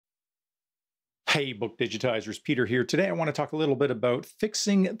Hey, book digitizers, Peter here. Today I want to talk a little bit about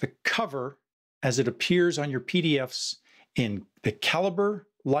fixing the cover as it appears on your PDFs in the Calibre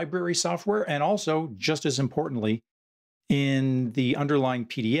library software, and also, just as importantly, in the underlying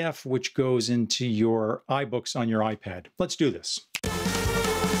PDF, which goes into your iBooks on your iPad. Let's do this.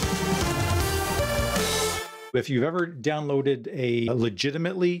 If you've ever downloaded a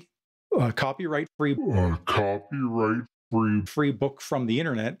legitimately copyright-free book from the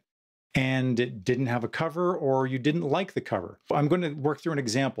internet, and it didn't have a cover, or you didn't like the cover. I'm going to work through an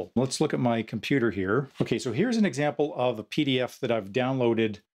example. Let's look at my computer here. Okay, so here's an example of a PDF that I've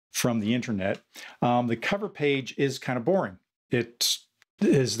downloaded from the internet. The cover page is kind of boring. It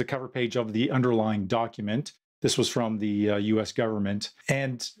is the cover page of the underlying document. This was from the US government.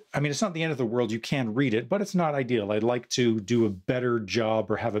 And I mean, it's not the end of the world. You can read it, but it's not ideal. I'd like to do a better job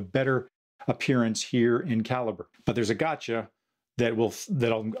or have a better appearance here in Calibre. But there's a gotcha that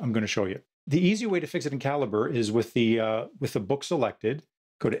I'm going to show you. The easy way to fix it in Calibre is with the book selected.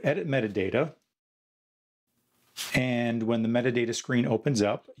 Go to Edit Metadata, and when the metadata screen opens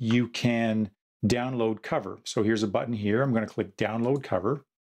up, you can download cover. So here's a button here. I'm going to click Download Cover,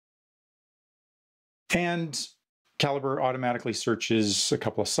 and Calibre automatically searches a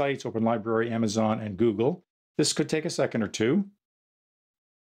couple of sites: Open Library, Amazon, and Google. This could take a second or two.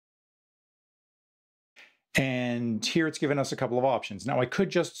 And here it's given us a couple of options. Now I could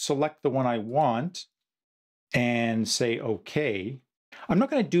just select the one I want and say OK. I'm not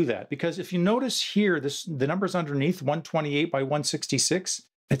going to do that because if you notice here, the number's underneath 128 by 166.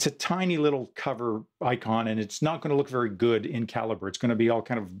 It's a tiny little cover icon, and it's not going to look very good in Calibre. It's going to be all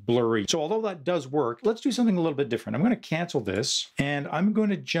kind of blurry. So although that does work, let's do something a little bit different. I'm going to cancel this, and I'm going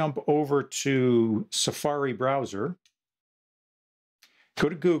to jump over to Safari browser, go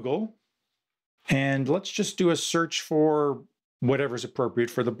to Google, and let's just do a search for whatever's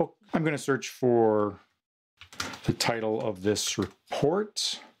appropriate for the book. I'm going to search for the title of this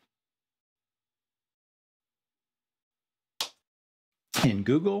report in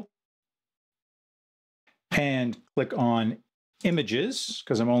Google and click on images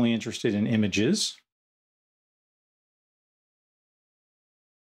because I'm only interested in images.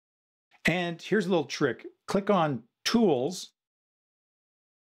 And here's a little trick. Click on Tools.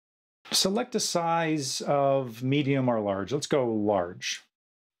 Select a size of medium or large. Let's go large.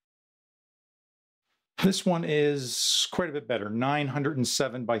 This one is quite a bit better,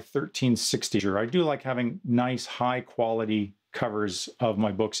 907 by 1360. I do like having nice, high quality covers of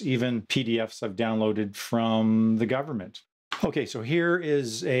my books, even PDFs I've downloaded from the government. Okay, so here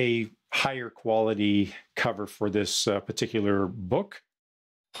is a higher quality cover for this particular book.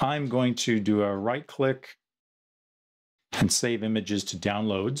 I'm going to do a right click and save images to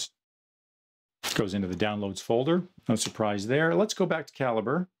downloads. Goes into the downloads folder. No surprise there. Let's go back to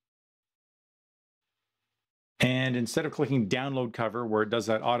Calibre. And instead of clicking download cover, where it does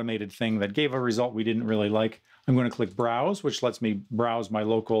that automated thing that gave a result we didn't really like, I'm going to click browse, which lets me browse my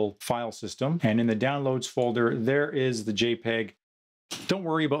local file system. And in the downloads folder, there is the JPEG. Don't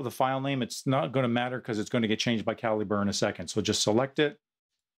worry about the file name. It's not going to matter because it's going to get changed by Calibre in a second. So just select it,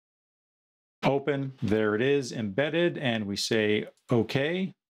 open, there it is, embedded, and we say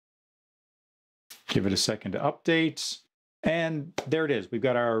OK. Give it a second to update, and there it is. We've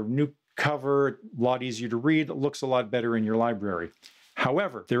got our new cover, a lot easier to read. It looks a lot better in your library.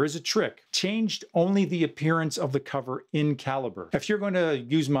 However, there is a trick. Changed only the appearance of the cover in Calibre. If you're going to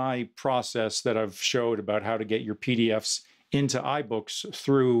use my process that I've showed about how to get your PDFs into iBooks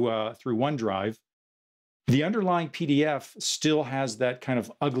through OneDrive, the underlying PDF still has that kind of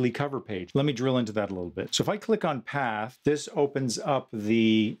ugly cover page. Let me drill into that a little bit. So if I click on Path, this opens up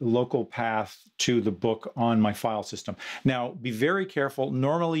the local path to the book on my file system. Now, be very careful.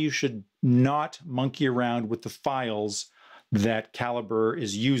 Normally, you should not monkey around with the files that Calibre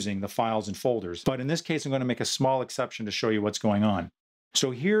is using, the files and folders. But in this case, I'm going to make a small exception to show you what's going on.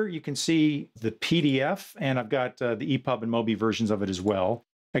 So here you can see the PDF, and I've got the EPUB and MOBI versions of it as well.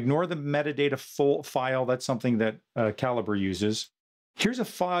 Ignore the metadata full file. That's something that Calibre uses. Here's a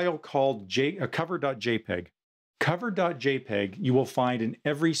file called cover.jpg. Cover.jpg you will find in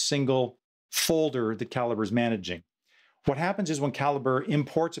every single folder that Calibre is managing. What happens is when Calibre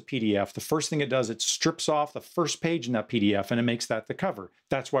imports a PDF, the first thing it does, it strips off the first page in that PDF and it makes that the cover.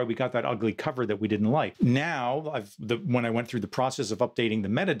 That's why we got that ugly cover that we didn't like. Now, when I went through the process of updating the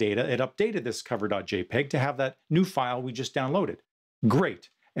metadata, it updated this cover.jpg to have that new file we just downloaded. Great.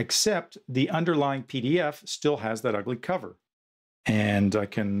 Except the underlying PDF still has that ugly cover. And I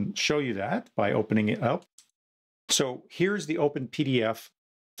can show you that by opening it up. So here's the open PDF,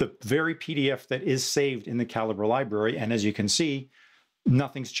 the very PDF that is saved in the Calibre library. And as you can see,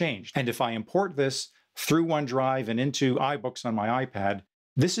 nothing's changed. And if I import this through OneDrive and into iBooks on my iPad,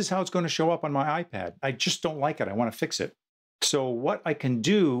 this is how it's going to show up on my iPad. I just don't like it. I want to fix it. So what I can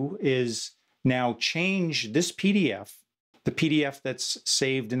do is now change this PDF, the PDF that's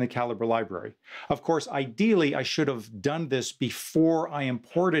saved in the Calibre library. Of course, ideally, I should have done this before I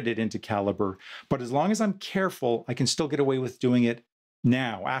imported it into Calibre, but as long as I'm careful, I can still get away with doing it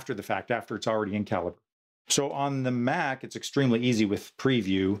now, after the fact, after it's already in Calibre. So on the Mac, it's extremely easy with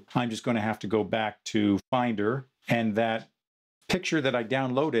Preview. I'm just going to have to go back to Finder, and that picture that I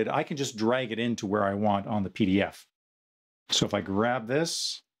downloaded, I can just drag it into where I want on the PDF. So if I grab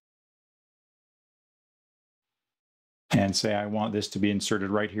this and say I want this to be inserted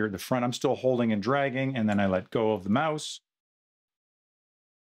right here at the front, I'm still holding and dragging, and then I let go of the mouse.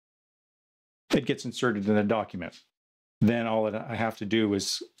 It gets inserted in the document. Then all that I have to do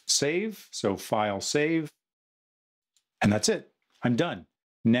is save. So File, Save, and that's it. I'm done.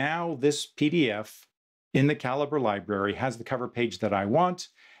 Now this PDF in the Calibre library has the cover page that I want,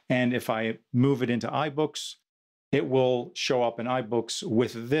 and if I move it into iBooks, it will show up in iBooks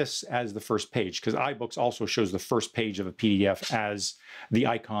with this as the first page, because iBooks also shows the first page of a PDF as the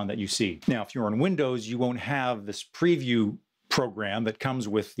icon that you see. Now, if you're on Windows, you won't have this preview program that comes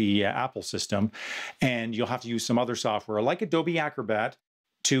with the Apple system, and you'll have to use some other software like Adobe Acrobat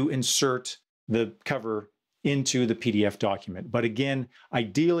to insert the cover into the PDF document. But again,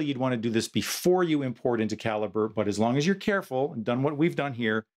 ideally, you'd want to do this before you import into Calibre, but as long as you're careful and done what we've done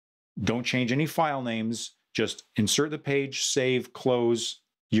here, don't change any file names, just insert the page, save, close,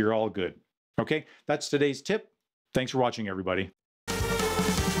 you're all good. Okay, that's today's tip. Thanks for watching, everybody.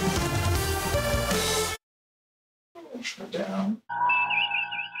 Shut down.